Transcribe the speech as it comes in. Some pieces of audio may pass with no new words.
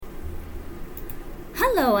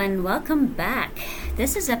Hello and welcome back.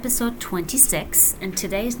 This is episode 26 and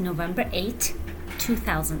today is November 8,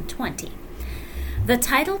 2020. The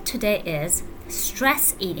title today is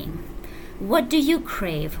Stress Eating. What do you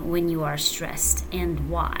crave when you are stressed and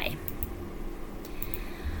why?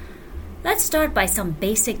 Let's start by some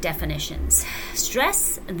basic definitions.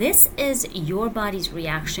 Stress, this is your body's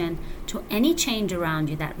reaction to any change around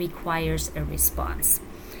you that requires a response.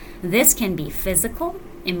 This can be physical,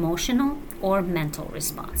 emotional, or mental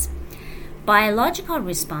response. Biological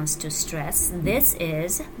response to stress, this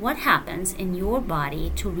is what happens in your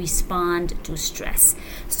body to respond to stress.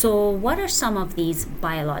 So what are some of these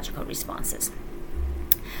biological responses?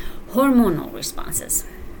 Hormonal responses.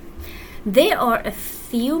 There are a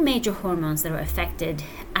few major hormones that are affected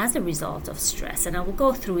as a result of stress, and I will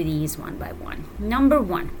go through these one by one. Number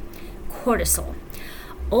one, cortisol,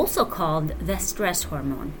 also called the stress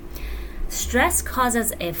hormone. Stress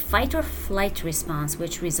causes a fight or flight response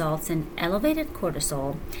which results in elevated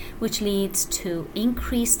cortisol, which leads to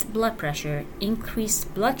increased blood pressure,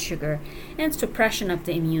 increased blood sugar, and suppression of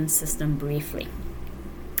the immune system briefly.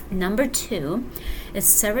 Number two is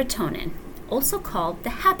serotonin, also called the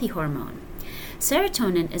happy hormone.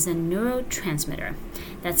 Serotonin is a neurotransmitter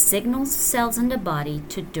that signals cells in the body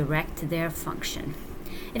to direct their function.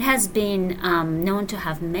 It has been known to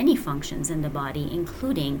have many functions in the body,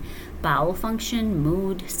 including bowel function,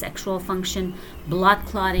 mood, sexual function, blood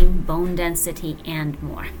clotting, bone density, and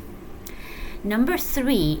more. Number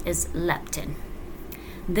three is leptin.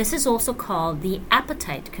 This is also called the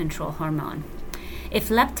appetite control hormone. If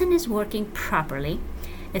leptin is working properly,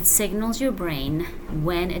 it signals your brain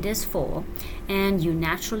when it is full, and you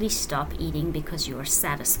naturally stop eating because you are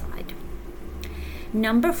satisfied.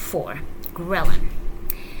 Number four, ghrelin.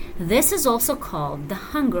 This is also called the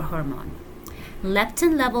hunger hormone.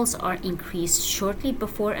 Leptin levels are increased shortly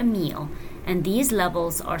before a meal, and these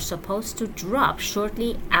levels are supposed to drop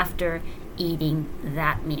shortly after eating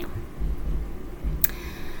that meal.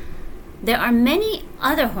 There are many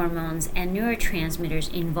other hormones and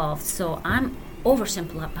neurotransmitters involved, so I'm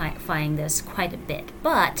oversimplifying this quite a bit,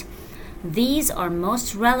 but these are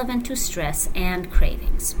most relevant to stress and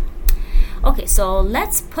cravings. Okay, so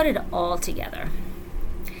let's put it all together.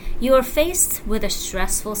 You are faced with a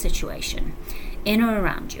stressful situation in or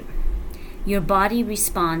around you. Your body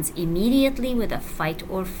responds immediately with a fight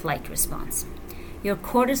or flight response. Your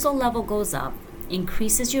cortisol level goes up,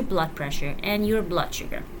 increases your blood pressure and your blood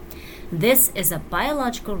sugar. This is a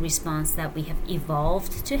biological response that we have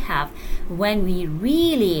evolved to have when we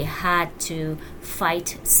really had to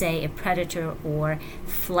fight, say, a predator or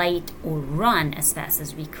flight or run as fast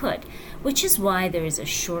as we could, which is why there is a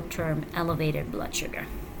short-term elevated blood sugar.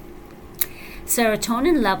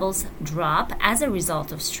 Serotonin levels drop as a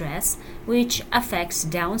result of stress, which affects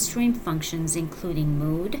downstream functions including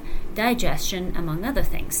mood, digestion, among other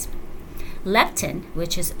things. Leptin,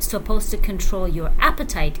 which is supposed to control your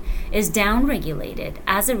appetite, is downregulated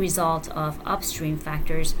as a result of upstream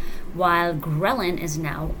factors, while ghrelin is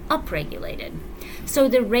now upregulated. So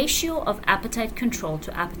the ratio of appetite control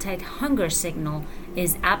to appetite hunger signal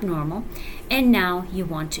is abnormal, and now you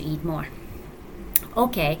want to eat more.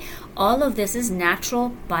 Okay, all of this is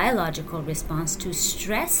natural biological response to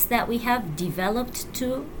stress that we have developed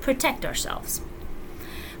to protect ourselves.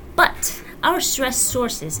 But our stress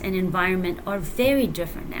sources and environment are very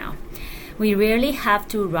different now. We rarely have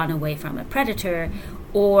to run away from a predator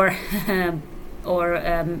or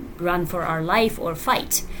run for our life or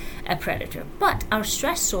fight a predator. But our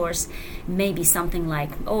stress source may be something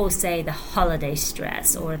like, say the holiday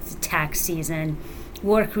stress or the tax season,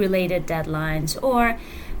 work-related deadlines, or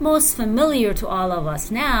most familiar to all of us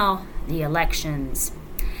now, the elections.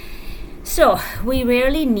 So we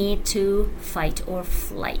rarely need to fight or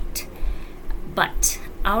flight. But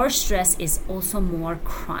our stress is also more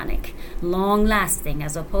chronic, long-lasting,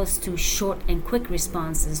 as opposed to short and quick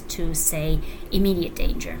responses to, say, immediate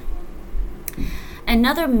danger.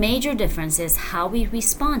 Another major difference is how we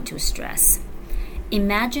respond to stress.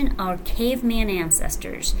 Imagine our caveman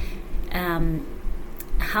ancestors,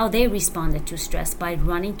 how they responded to stress by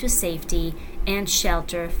running to safety and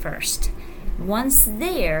shelter first. Once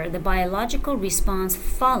there, the biological response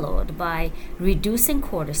followed by reducing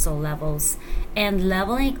cortisol levels and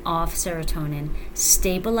leveling off serotonin,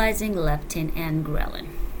 stabilizing leptin and ghrelin.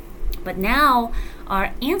 But now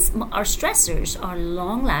our stressors are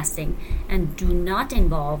long-lasting and do not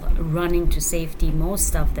involve running to safety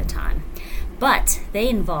most of the time. But they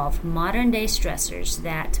involve modern-day stressors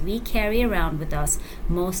that we carry around with us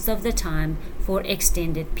most of the time for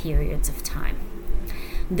extended periods of time.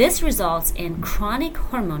 This results in chronic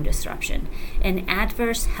hormone disruption and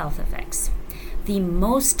adverse health effects. The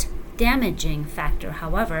most damaging factor,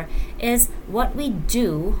 however, is what we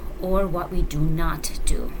do or what we do not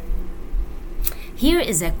do. Here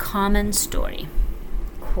is a common story.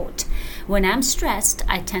 Quote, "When I'm stressed,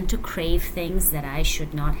 I tend to crave things that I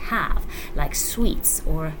should not have, like sweets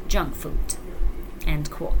or junk food." End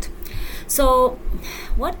quote. So,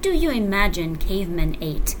 what do you imagine cavemen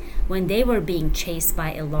ate when they were being chased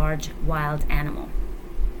by a large wild animal?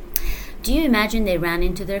 Do you imagine they ran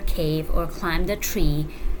into their cave or climbed a tree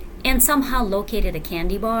and somehow located a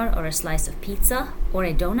candy bar or a slice of pizza or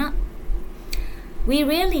a donut? We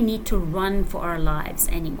rarely need to run for our lives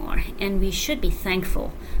anymore, and we should be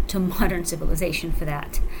thankful to modern civilization for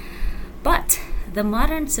that. But the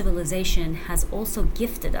modern civilization has also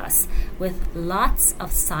gifted us with lots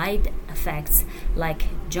of side effects like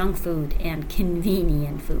junk food and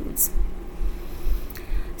convenient foods.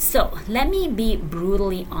 So let me be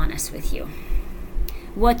brutally honest with you.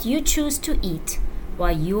 What you choose to eat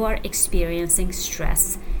while you are experiencing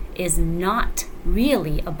stress is not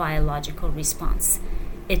really a biological response.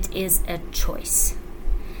 It is a choice.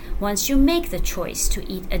 Once you make the choice to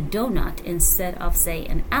eat a donut instead of, say,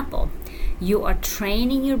 an apple, you are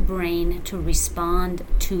training your brain to respond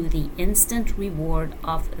to the instant reward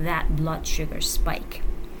of that blood sugar spike.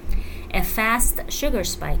 A fast sugar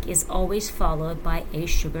spike is always followed by a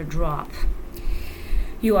sugar drop.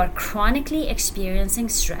 You are chronically experiencing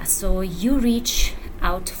stress, so you reach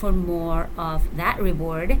out for more of that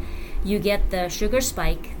reward. You get the sugar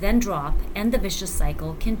spike, then drop, and the vicious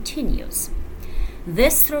cycle continues.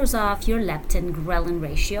 This throws off your leptin-ghrelin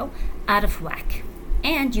ratio out of whack,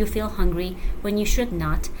 and you feel hungry when you should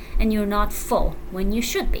not, and you're not full when you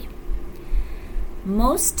should be.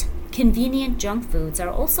 Most convenient junk foods are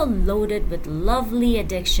also loaded with lovely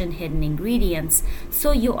addiction-hidden ingredients,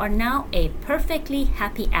 so you are now a perfectly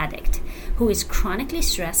happy addict who is chronically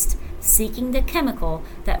stressed, seeking the chemical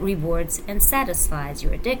that rewards and satisfies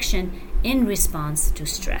your addiction in response to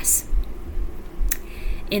stress.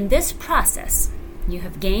 In this process, you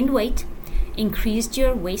have gained weight, increased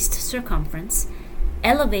your waist circumference,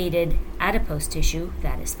 elevated adipose tissue,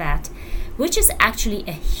 that is fat, which is actually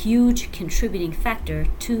a huge contributing factor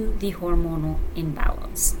to the hormonal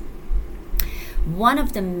imbalance. One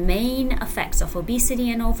of the main effects of obesity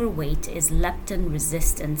and overweight is leptin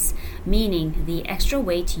resistance, meaning the extra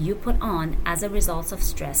weight you put on as a result of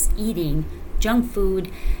stress eating junk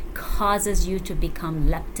food causes you to become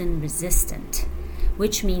leptin resistant,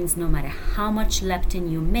 which means no matter how much leptin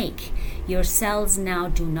you make, your cells now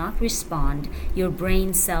do not respond, your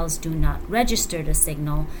brain cells do not register the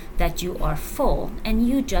signal that you are full, and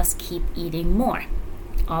you just keep eating more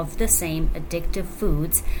of the same addictive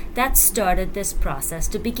foods that started this process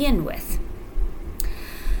to begin with.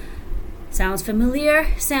 Sounds familiar?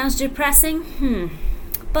 Sounds depressing?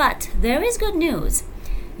 But there is good news.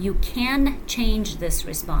 You can change this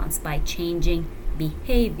response by changing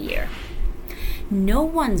behavior. No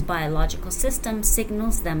one's biological system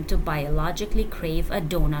signals them to biologically crave a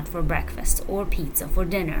donut for breakfast or pizza for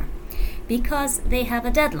dinner because they have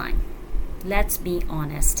a deadline. Let's be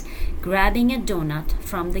honest, grabbing a donut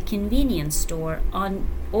from the convenience store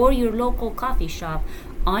or your local coffee shop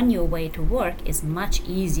on your way to work is much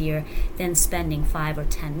easier than spending 5 or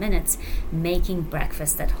 10 minutes making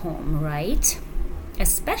breakfast at home, right?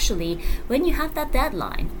 Especially when you have that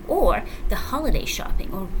deadline or the holiday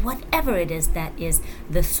shopping or whatever it is that is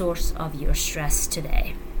the source of your stress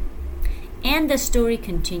today. And the story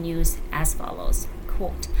continues as follows,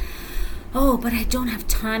 quote, "Oh, but I don't have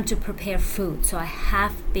time to prepare food, so I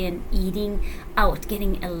have been eating out,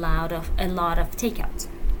 getting a lot of takeout."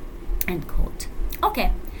 End quote.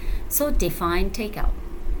 Okay, so define takeout.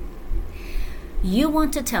 You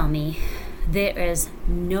want to tell me there is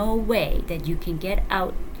no way that you can get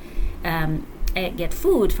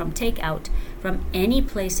food from takeout from any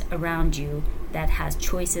place around you that has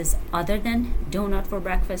choices other than donut for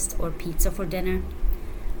breakfast or pizza for dinner?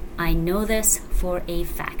 I know this for a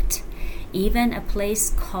fact. Even a place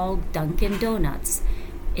called Dunkin' Donuts,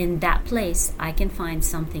 in that place I can find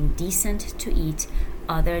something decent to eat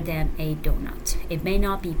other than a donut. It may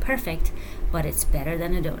not be perfect, but it's better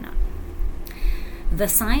than a donut. The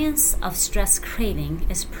science of stress craving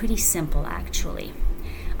is pretty simple, actually.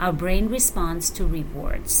 Our brain responds to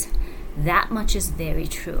rewards. That much is very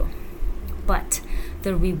true. But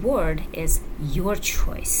the reward is your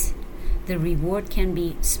choice. The reward can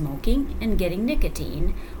be smoking and getting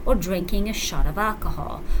nicotine, or drinking a shot of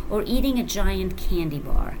alcohol, or eating a giant candy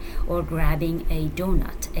bar, or grabbing a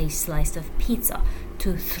donut, a slice of pizza,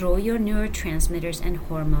 to throw your neurotransmitters and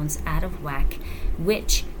hormones out of whack,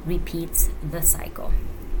 which repeats the cycle.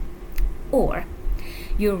 Or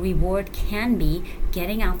Your reward can be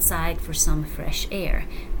getting outside for some fresh air,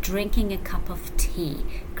 drinking a cup of tea,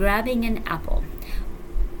 grabbing an apple,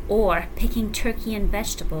 or picking turkey and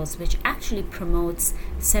vegetables, which actually promotes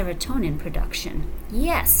serotonin production.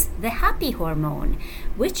 Yes, the happy hormone,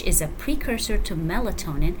 which is a precursor to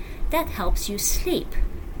melatonin that helps you sleep.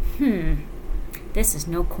 This is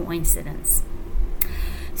no coincidence.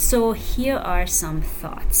 So here are some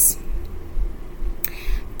thoughts.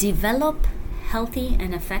 Develop healthy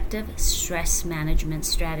and effective stress management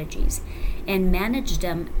strategies and manage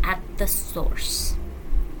them at the source.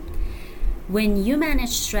 When you manage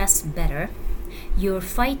stress better, your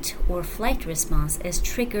fight or flight response is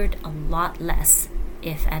triggered a lot less,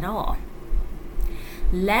 if at all.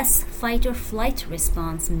 Less fight or flight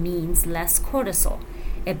response means less cortisol,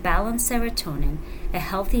 a balanced serotonin, a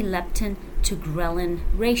healthy leptin to ghrelin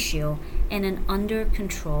ratio, and an under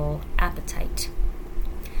control appetite.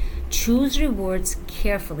 Choose rewards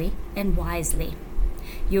carefully and wisely.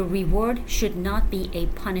 Your reward should not be a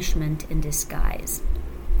punishment in disguise.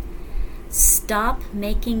 Stop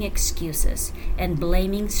making excuses and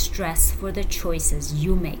blaming stress for the choices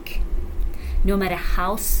you make. No matter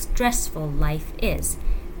how stressful life is,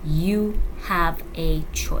 you have a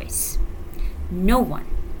choice. No one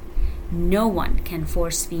can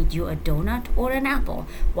force feed you a donut or an apple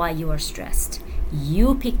while you are stressed.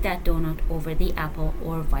 You pick that donut over the apple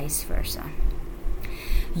or vice versa.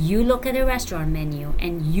 You look at a restaurant menu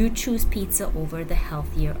and you choose pizza over the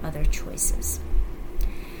healthier other choices.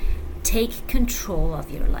 Take control of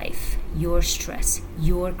your life, your stress,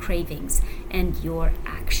 your cravings, and your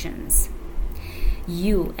actions.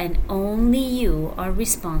 You and only you are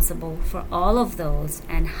responsible for all of those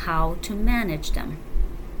and how to manage them.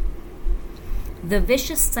 The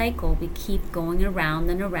vicious cycle will keep going around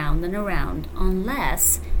and around and around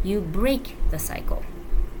unless you break the cycle.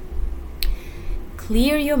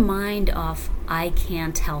 Clear your mind of I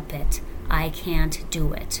can't help it, I can't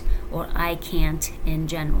do it, or I can't in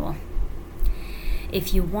general.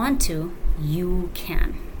 If you want to, you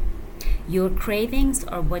can. Your cravings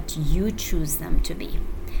are what you choose them to be.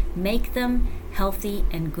 Make them healthy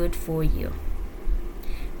and good for you.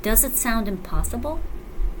 Does it sound impossible?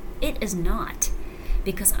 It is not,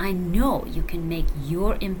 because I know you can make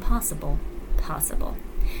your impossible possible.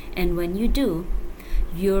 And when you do,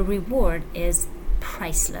 your reward is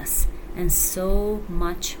priceless and so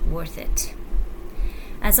much worth it.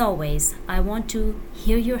 As always, I want to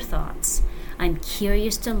hear your thoughts. I'm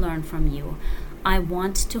curious to learn from you. I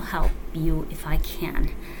want to help you if I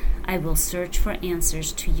can. I will search for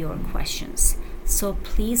answers to your questions. So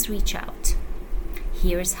please reach out.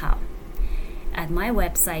 Here's how. At my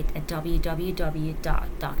website at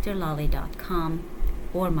www.drlolly.com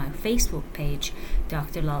or my Facebook page,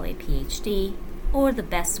 Dr. Lolly PhD, or the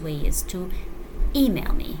best way is to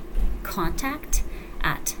email me,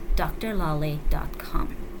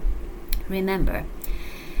 contact@drlolly.com. Remember,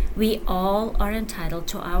 we all are entitled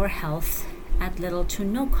to our health at little to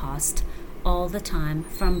no cost all the time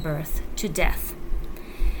from birth to death.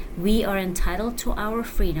 We are entitled to our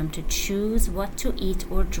freedom to choose what to eat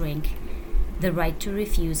or drink, the right to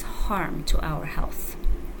refuse harm to our health.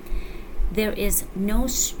 There is no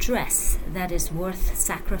stress that is worth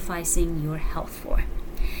sacrificing your health for,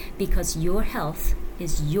 because your health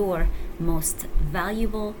is your most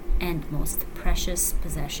valuable and most precious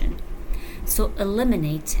possession. So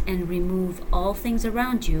eliminate and remove all things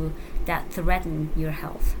around you that threaten your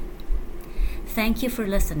health. Thank you for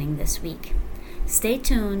listening this week. Stay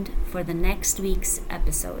tuned for the next week's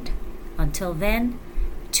episode. Until then,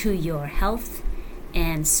 to your health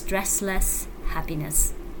and stressless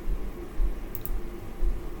happiness.